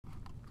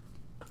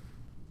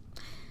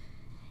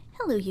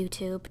Hello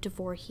YouTube,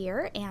 DeVore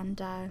here,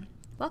 and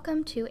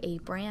welcome to a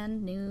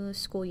brand new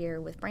school year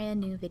with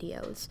brand new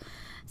videos.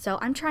 So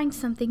I'm trying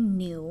something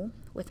new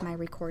with my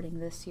recording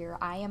this year.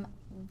 I am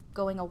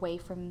going away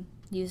from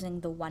using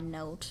the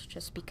OneNote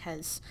just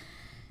because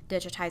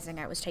digitizing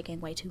it was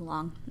taking way too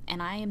long,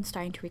 and I am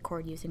starting to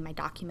record using my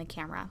document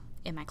camera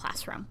in my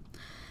classroom.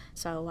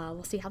 So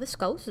we'll see how this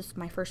goes. This is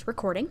my first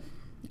recording.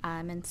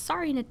 And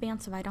sorry in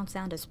advance if I don't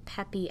sound as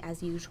peppy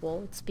as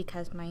usual. It's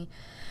because my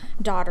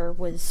daughter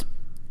was,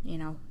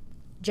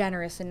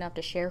 generous enough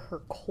to share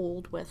her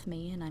cold with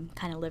me, and I'm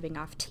kind of living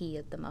off tea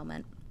at the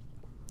moment.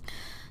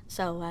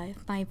 So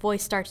if my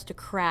voice starts to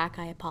crack,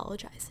 I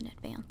apologize in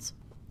advance.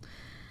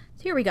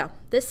 So here we go.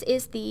 This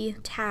is the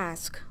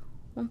task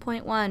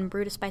 1.1,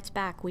 Brutus Bites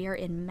Back. We are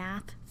in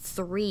Math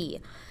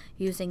 3,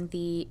 using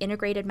the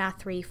integrated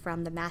Math 3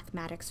 from the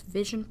Mathematics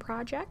Vision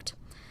Project.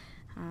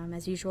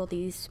 As usual,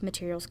 these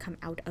materials come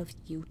out of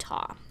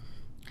Utah.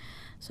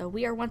 So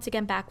we are once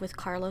again back with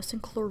Carlos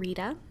and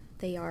Clarita.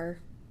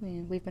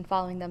 We've been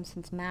following them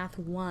since Math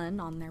 1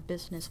 on their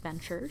business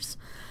ventures.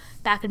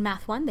 Back in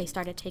Math 1, they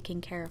started taking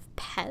care of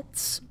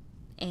pets,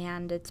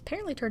 and it's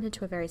apparently turned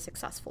into a very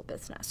successful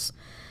business.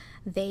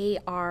 They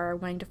are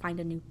wanting to find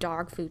a new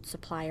dog food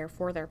supplier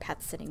for their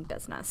pet sitting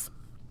business.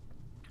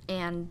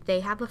 And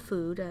they have a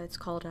food, it's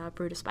called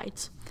Brutus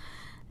Bites,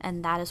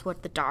 and that is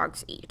what the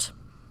dogs eat.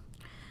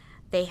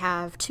 They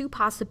have two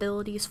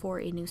possibilities for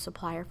a new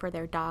supplier for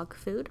their dog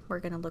food. We're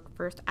going to look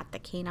first at the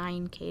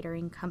Canine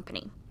Catering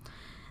Company.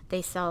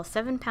 They sell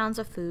 7 pounds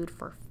of food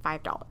for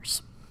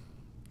 $5.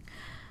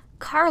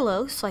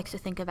 Carlos likes to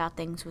think about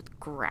things with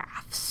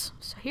graphs.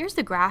 So here's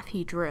the graph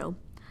he drew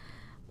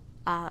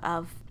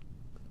of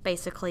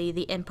basically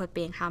the input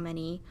being how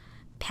many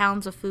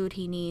pounds of food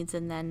he needs,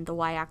 and then the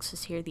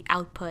y-axis here, the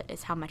output,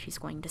 is how much he's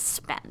going to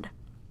spend.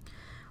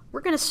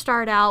 We're going to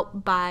start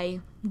out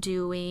by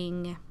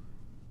doing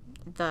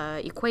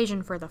the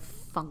equation for the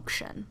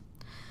function.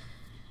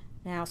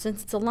 Now,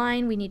 since it's a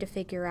line, we need to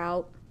figure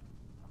out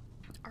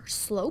our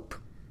slope,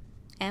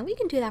 and we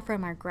can do that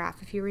from our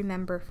graph. If you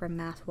remember from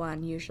Math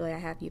 1, usually I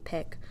have you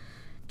pick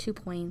 2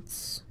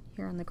 points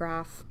here on the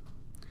graph,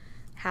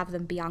 have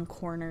them be on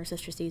corners.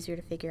 It's just easier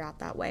to figure out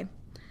that way.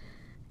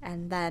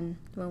 And then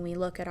when we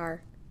look at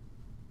our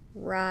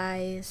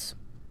rise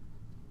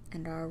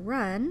and our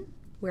run,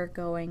 we're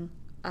going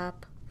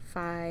up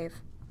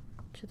 5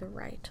 to the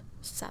right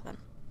 7.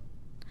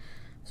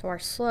 So our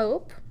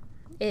slope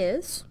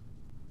is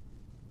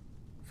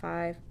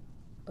 5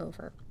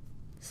 over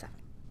 7.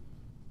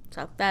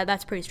 So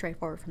that's pretty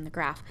straightforward from the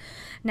graph.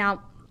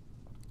 Now,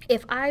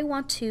 if I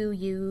want to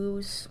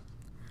use,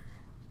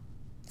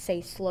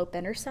 say,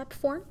 slope-intercept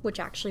form, which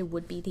actually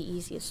would be the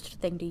easiest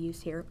thing to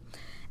use here,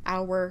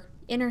 our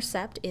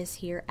intercept is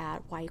here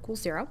at y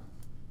equals 0.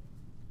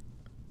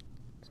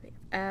 So we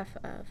have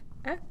f of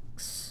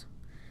x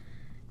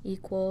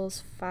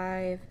equals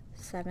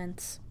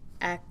 5/7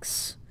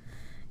 x.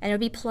 And it would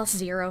be plus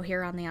 0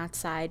 here on the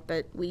outside,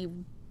 but we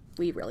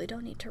really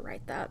don't need to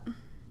write that.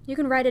 You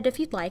can write it if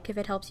you'd like, if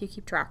it helps you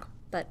keep track,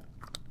 but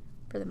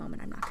for the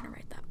moment I'm not going to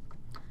write that.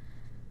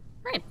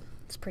 Right,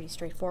 it's pretty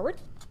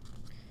straightforward.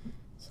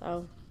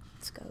 So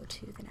let's go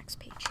to the next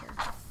page here.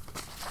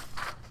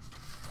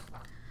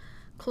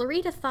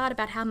 Clarita thought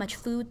about how much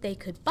food they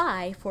could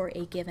buy for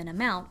a given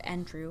amount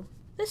and drew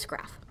this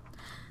graph.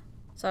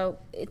 So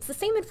it's the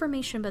same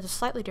information, but a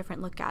slightly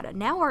different look at it.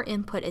 Now our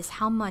input is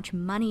how much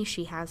money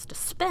she has to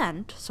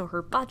spend, so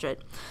her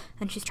budget,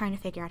 and she's trying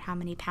to figure out how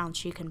many pounds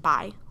she can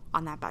buy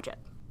on that budget.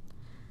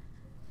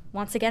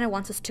 Once again, it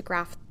wants us to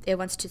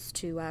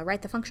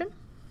write the function.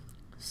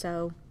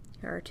 So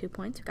here are 2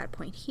 points. We've got a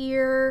point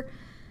here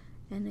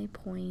and a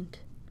point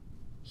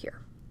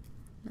here.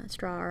 Let's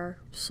draw our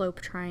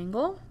slope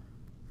triangle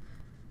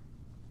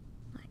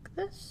like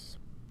this.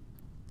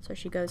 So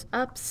she goes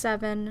up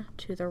 7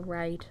 to the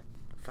right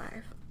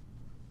 5.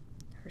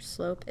 Her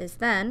slope is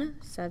then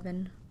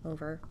 7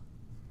 over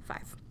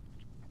 5.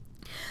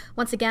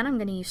 Once again, I'm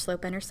going to use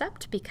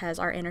slope-intercept because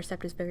our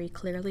intercept is very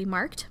clearly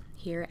marked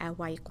here at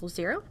y equals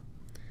 0.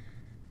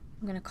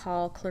 I'm going to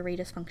call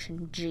Clarita's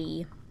function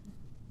g.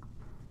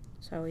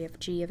 So we have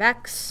g of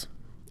x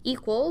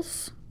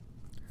equals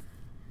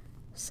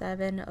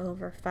 7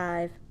 over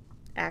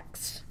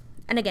 5x.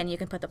 And again, you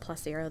can put the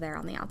plus 0 there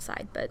on the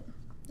outside, but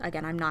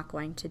again, I'm not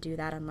going to do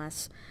that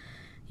unless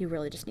you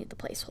really just need the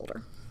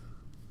placeholder.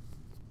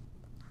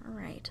 All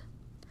right.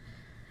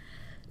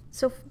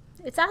 So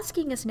it's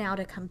asking us now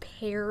to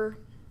compare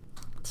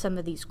some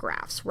of these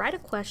graphs. Write a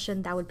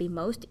question that would be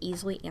most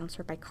easily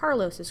answered by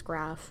Carlos's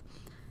graph,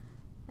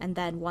 and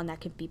then one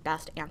that could be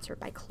best answered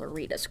by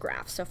Clarita's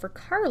graph. So for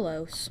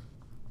Carlos,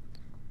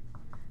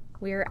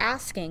 we're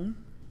asking,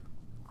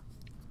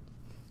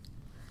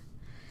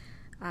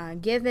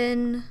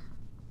 given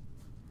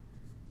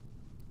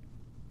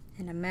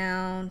an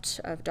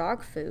amount of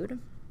dog food,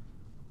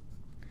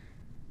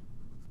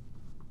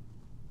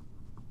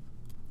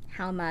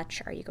 how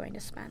much are you going to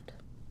spend?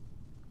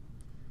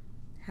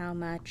 How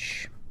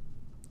much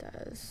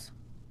does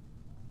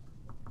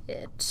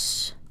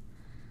it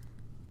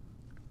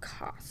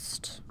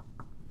cost.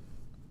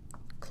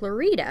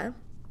 Clarita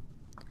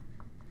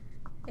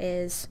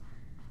is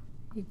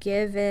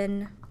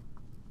given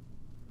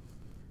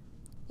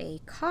a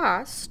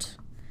cost,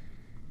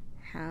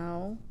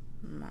 how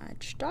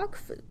much dog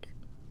food?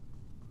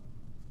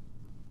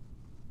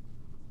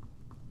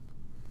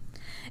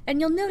 And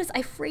you'll notice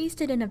I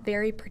phrased it in a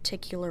very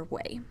particular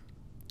way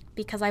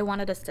because I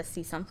wanted us to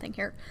see something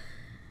here.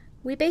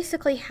 We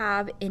basically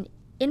have an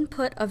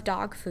input of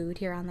dog food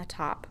here on the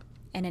top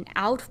and an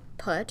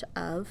output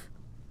of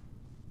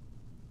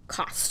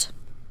cost,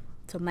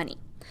 so money.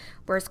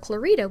 Whereas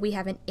Clarita, we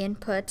have an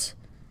input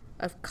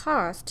of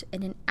cost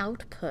and an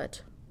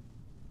output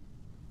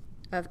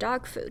of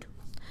dog food.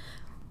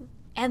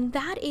 And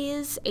that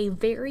is a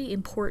very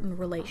important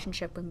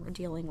relationship when we're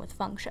dealing with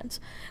functions.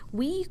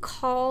 We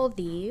call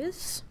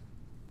these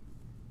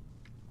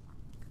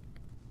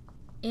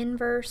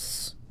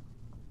inverse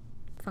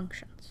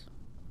functions.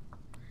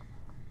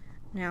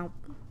 Now,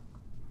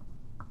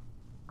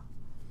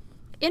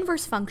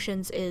 inverse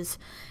functions is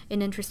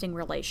an interesting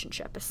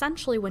relationship.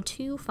 Essentially, when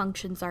two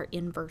functions are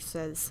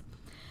inverses,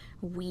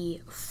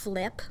 we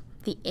flip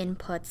the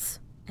inputs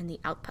and the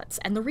outputs.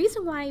 And the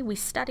reason why we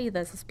study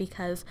this is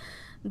because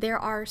there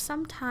are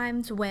some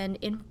times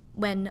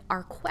when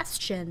our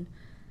question,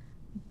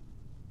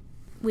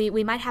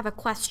 we might have a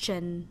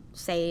question,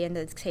 say in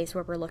this case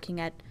where we're looking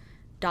at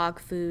dog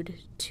food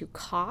to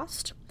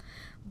cost,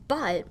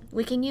 but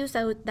we can use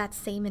that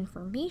same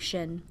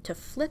information to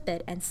flip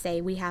it and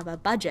say we have a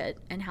budget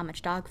and how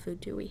much dog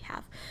food do we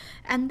have.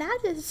 And that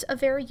is a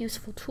very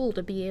useful tool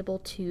to be able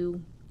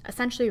to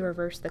essentially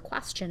reverse the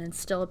question and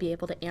still be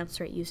able to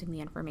answer it using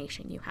the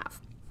information you have.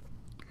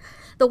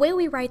 The way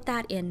we write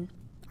that in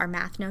our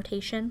math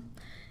notation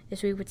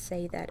is we would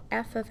say that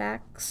f of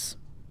x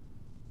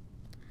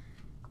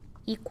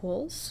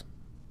equals,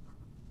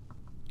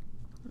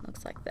 it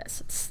looks like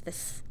this, it's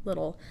this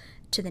little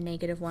to the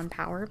 -1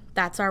 power.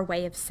 That's our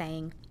way of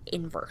saying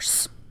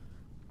inverse.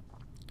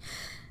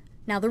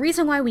 Now the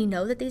reason why we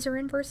know that these are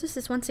inverses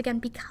is once again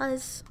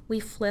because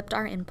we flipped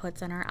our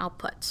inputs and our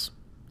outputs.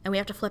 And we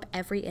have to flip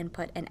every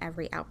input and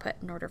every output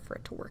in order for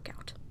it to work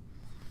out.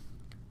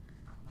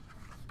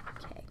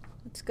 Okay,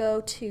 let's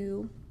go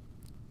to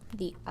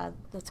the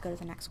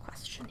next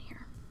question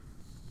here.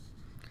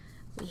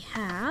 We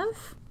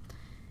have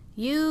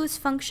use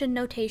function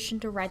notation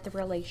to write the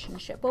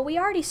relationship. Well, we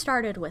already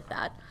started with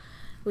that.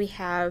 We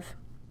have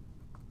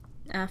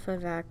f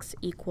of x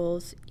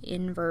equals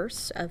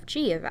inverse of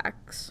g of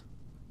x.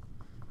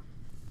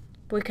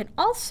 But we can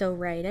also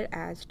write it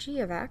as g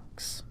of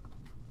x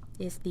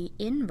is the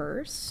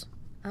inverse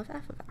of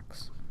f of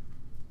x.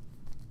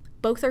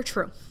 Both are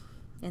true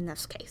in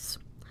this case,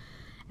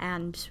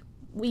 and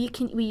we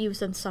use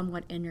them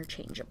somewhat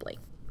interchangeably.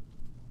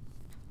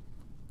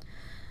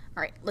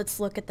 All right, let's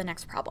look at the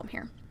next problem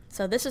here.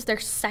 So this is their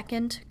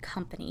second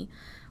company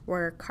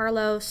where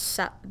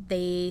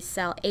they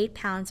sell 8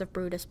 pounds of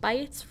Brutus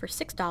bites for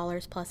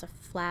 $6 plus a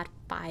flat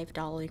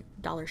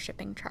 $5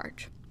 shipping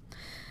charge.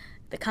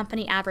 The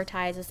company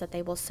advertises that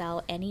they will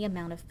sell any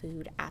amount of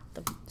food at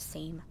the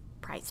same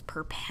price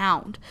per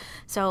pound.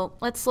 So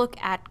let's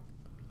look at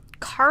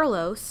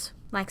Carlos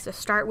likes to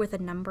start with a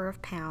number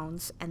of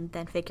pounds and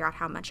then figure out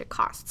how much it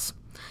costs.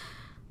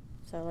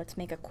 So let's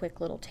make a quick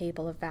little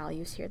table of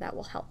values here that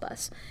will help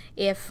us.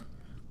 If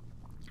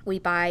we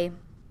buy,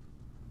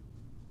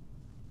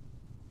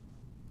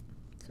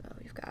 so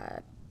we've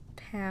got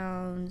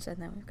pounds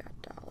and then we've got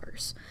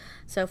dollars.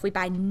 So if we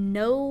buy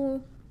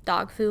no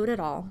dog food at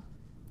all,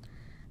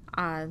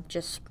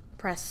 just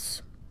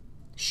press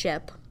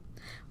ship,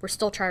 we're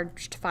still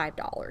charged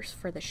 $5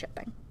 for the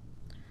shipping.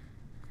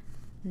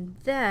 And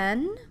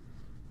then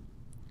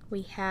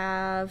we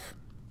have,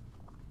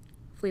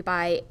 if we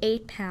buy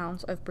 8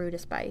 pounds of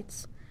Brutus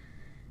bites,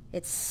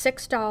 it's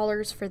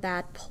 $6 for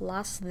that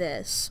plus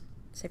this.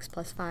 6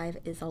 plus 5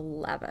 is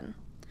 11.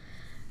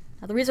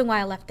 Now the reason why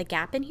I left the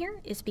gap in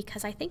here is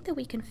because I think that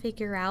we can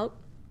figure out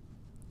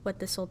what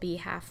this will be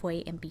halfway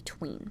in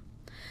between.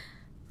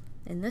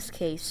 In this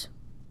case,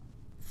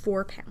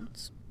 4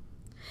 pounds.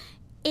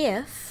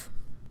 If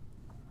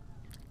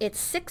it's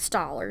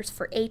 $6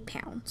 for 8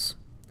 pounds,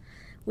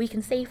 we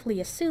can safely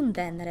assume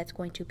then that it's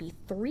going to be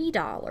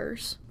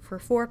 $3 for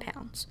 4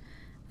 pounds.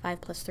 5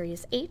 plus 3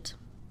 is 8.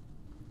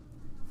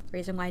 The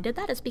reason why I did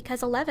that is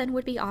because 11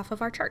 would be off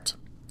of our chart.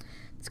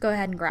 Let's go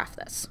ahead and graph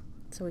this.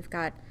 So we've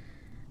got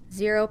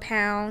 0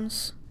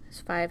 pounds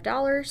is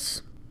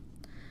 $5.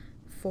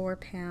 4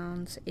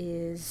 pounds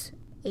is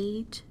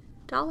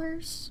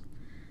 $8.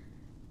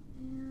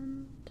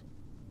 And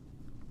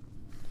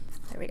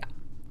there we go.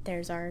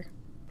 There's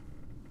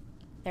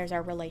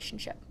our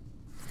relationship.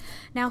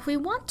 Now, if we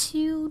want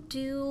to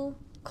do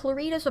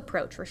Clarita's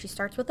approach, where she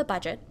starts with a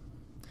budget,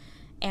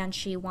 and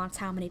she wants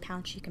how many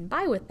pounds she can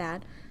buy with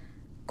that,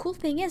 cool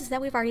thing is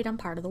that we've already done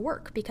part of the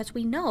work, because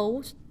we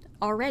know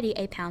already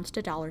a pounds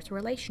to dollars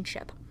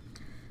relationship.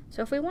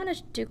 So if we want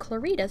to do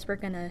Clarita's, we're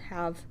going to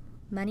have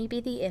money be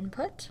the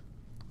input,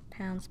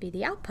 pounds be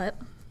the output.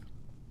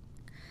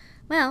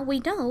 Well, we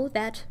know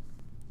that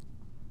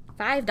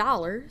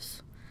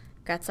 $5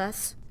 gets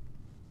us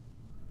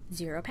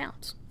 0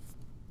 pounds.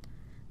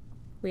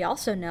 We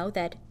also know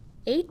that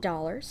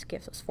 $8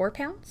 gives us 4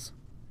 pounds.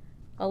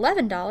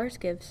 $11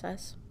 gives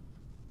us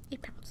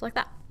 8 pounds, like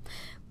that.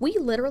 We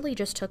literally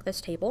just took this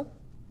table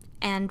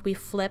and we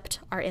flipped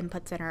our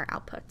inputs and our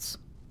outputs.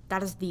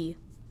 That is the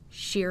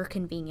sheer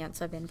convenience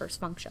of inverse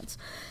functions.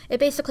 It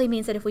basically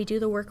means that if we do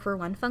the work for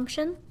one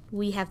function,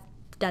 we have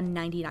done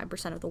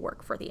 99% of the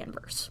work for the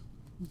inverse.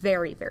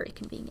 Very, very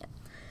convenient.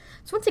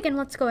 So once again,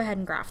 let's go ahead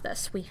and graph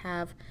this. We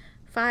have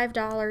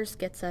 $5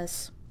 gets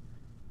us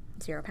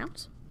 0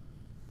 pounds.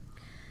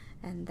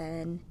 And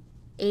then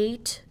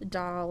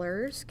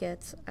 $8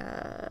 gets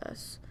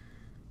us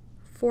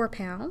 4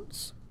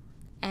 pounds.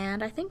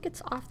 And I think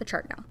it's off the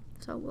chart now.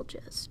 So we'll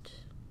just,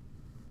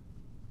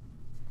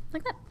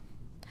 like that.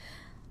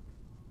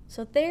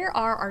 So there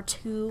are our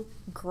two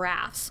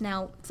graphs.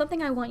 Now,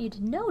 something I want you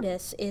to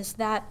notice is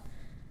that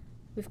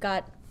we've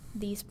got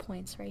these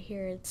points right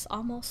here. It's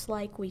almost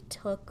like we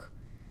took,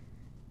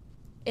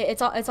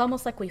 it's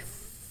almost like we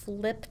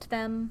flipped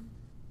them,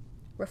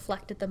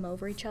 reflected them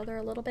over each other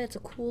a little bit. It's a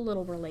cool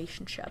little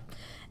relationship.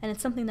 And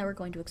it's something that we're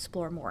going to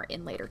explore more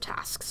in later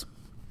tasks.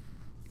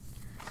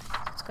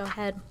 Let's go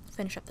ahead and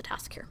finish up the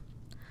task here.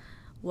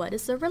 What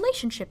is the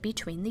relationship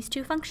between these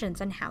two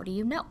functions and how do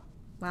you know?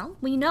 Well,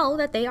 we know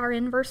that they are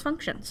inverse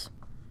functions.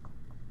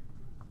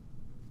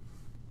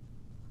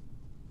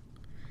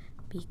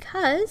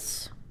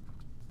 Because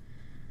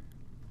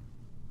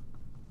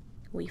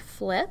we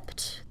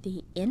flipped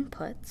the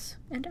inputs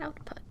and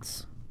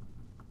outputs.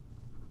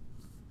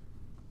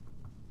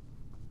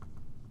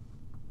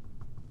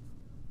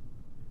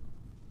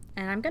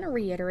 And I'm going to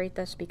reiterate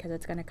this because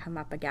it's going to come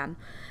up again.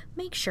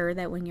 Make sure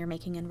that when you're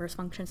making inverse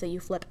functions that you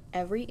flip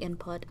every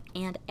input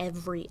and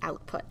every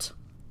output.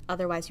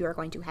 Otherwise, you are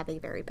going to have a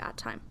very bad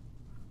time.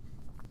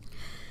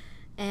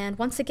 And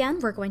once again,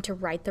 we're going to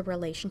write the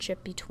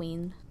relationship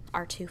between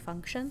our two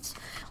functions.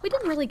 We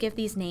didn't really give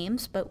these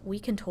names, but we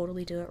can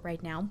totally do it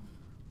right now.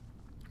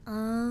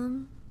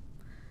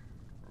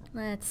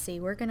 Let's see,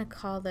 we're going to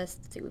call this,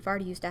 let's see, we've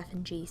already used F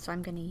and G, so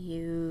I'm going to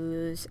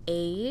use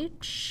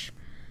H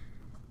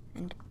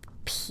and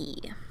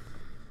P,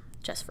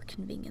 just for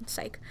convenience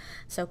sake.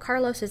 So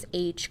Carlos is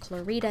H,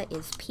 Clarita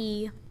is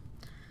P.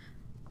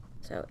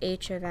 So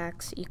H of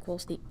X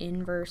equals the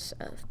inverse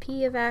of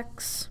P of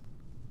X,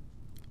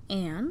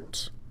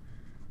 and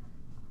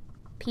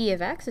P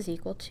of X is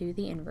equal to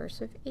the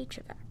inverse of H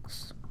of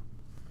X.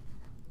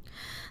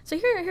 So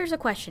here's a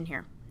question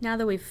here. Now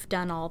that we've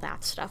done all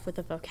that stuff with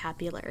the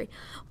vocabulary,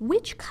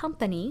 which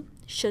company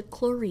should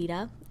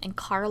Clarita and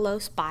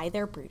Carlos buy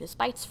their Brutus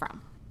bites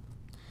from?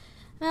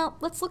 Well,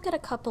 let's look at a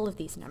couple of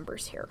these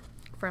numbers here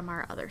from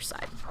our other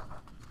side.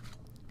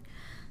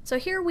 So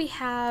here we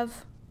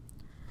have,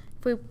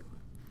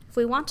 if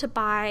we want to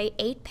buy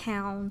 8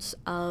 pounds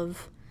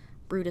of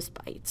Brutus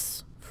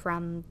bites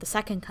from the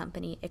second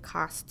company, it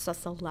costs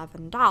us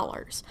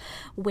 $11.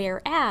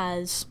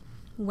 Whereas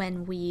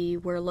when we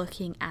were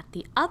looking at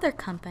the other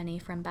company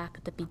from back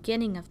at the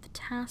beginning of the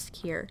task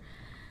here,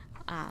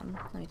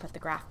 let me put the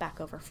graph back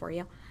over for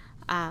you,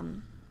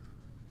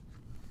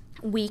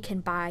 we can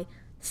buy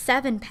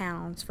 7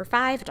 pounds for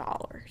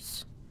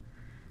 $5.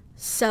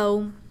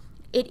 So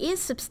it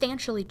is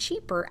substantially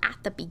cheaper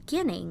at the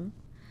beginning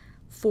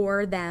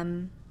for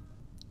them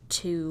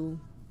to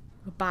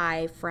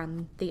buy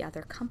from the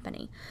other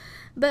company.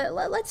 But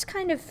let's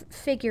kind of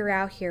figure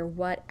out here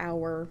what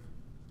our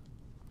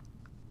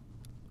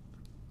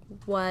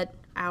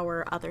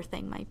other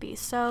thing might be.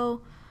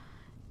 So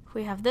if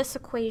we have this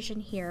equation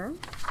here,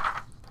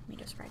 let me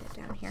just write it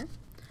down here.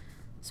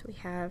 So we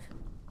have,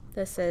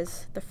 this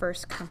is the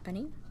first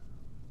company.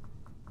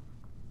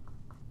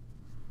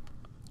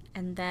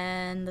 And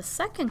then the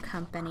second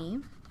company,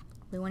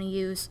 we want to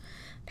use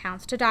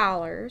pounds to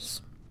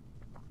dollars.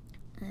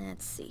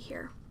 Let's see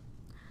here.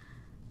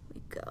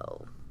 We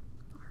go.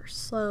 Our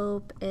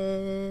slope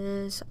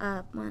is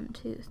up 1,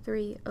 2,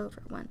 3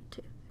 over 1,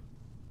 2,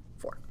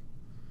 4.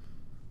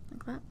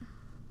 Like that.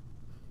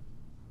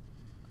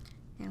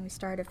 And we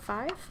start at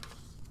 5.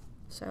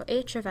 So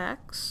H of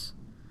X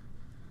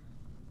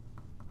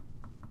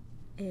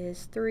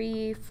is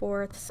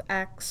 3/4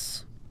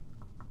 X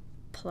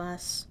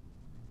plus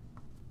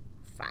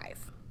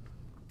 5.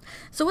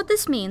 So what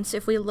this means,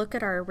 if we look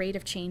at our rate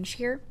of change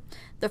here,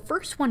 the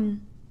first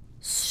one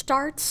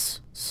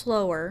starts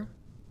slower,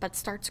 but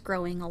starts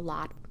growing a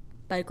lot,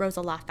 but it grows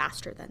a lot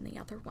faster than the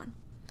other one.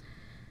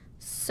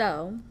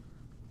 So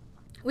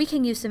we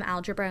can use some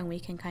algebra and we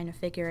can kind of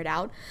figure it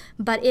out,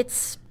 but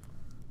it's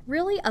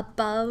really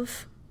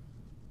above,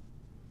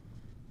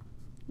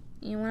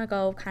 you want to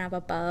go kind of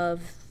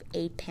above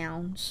 8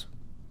 pounds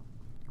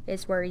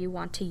is where you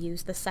want to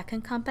use the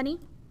second company.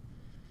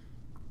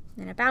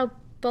 And about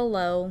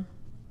below,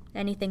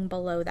 anything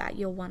below that,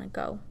 you'll want to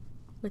go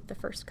with the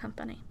first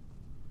company.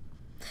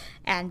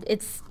 And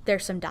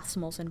there's some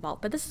decimals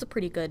involved, but this is a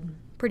pretty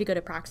good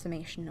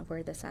approximation of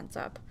where this ends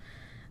up.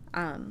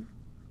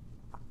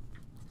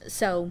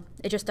 So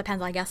it just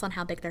depends, I guess, on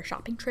how big their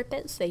shopping trip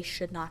is. They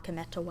should not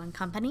commit to one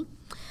company.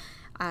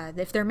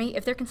 If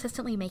they're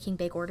consistently making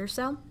big orders,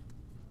 though,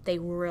 they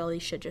really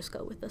should just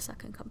go with the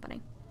second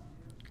company.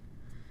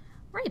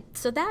 Right,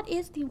 so that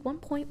is the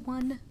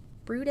 1.1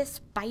 Brutus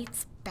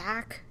Bites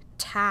Back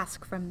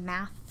task from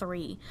Math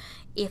 3.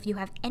 If you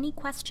have any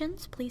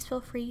questions, please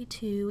feel free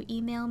to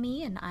email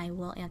me and I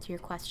will answer your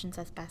questions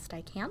as best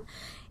I can.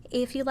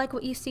 If you like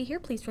what you see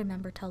here, please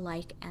remember to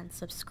like and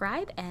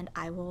subscribe, and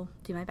I will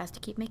do my best to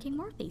keep making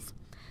more of these.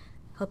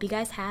 Hope you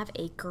guys have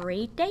a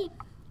great day.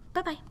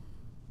 Bye-bye.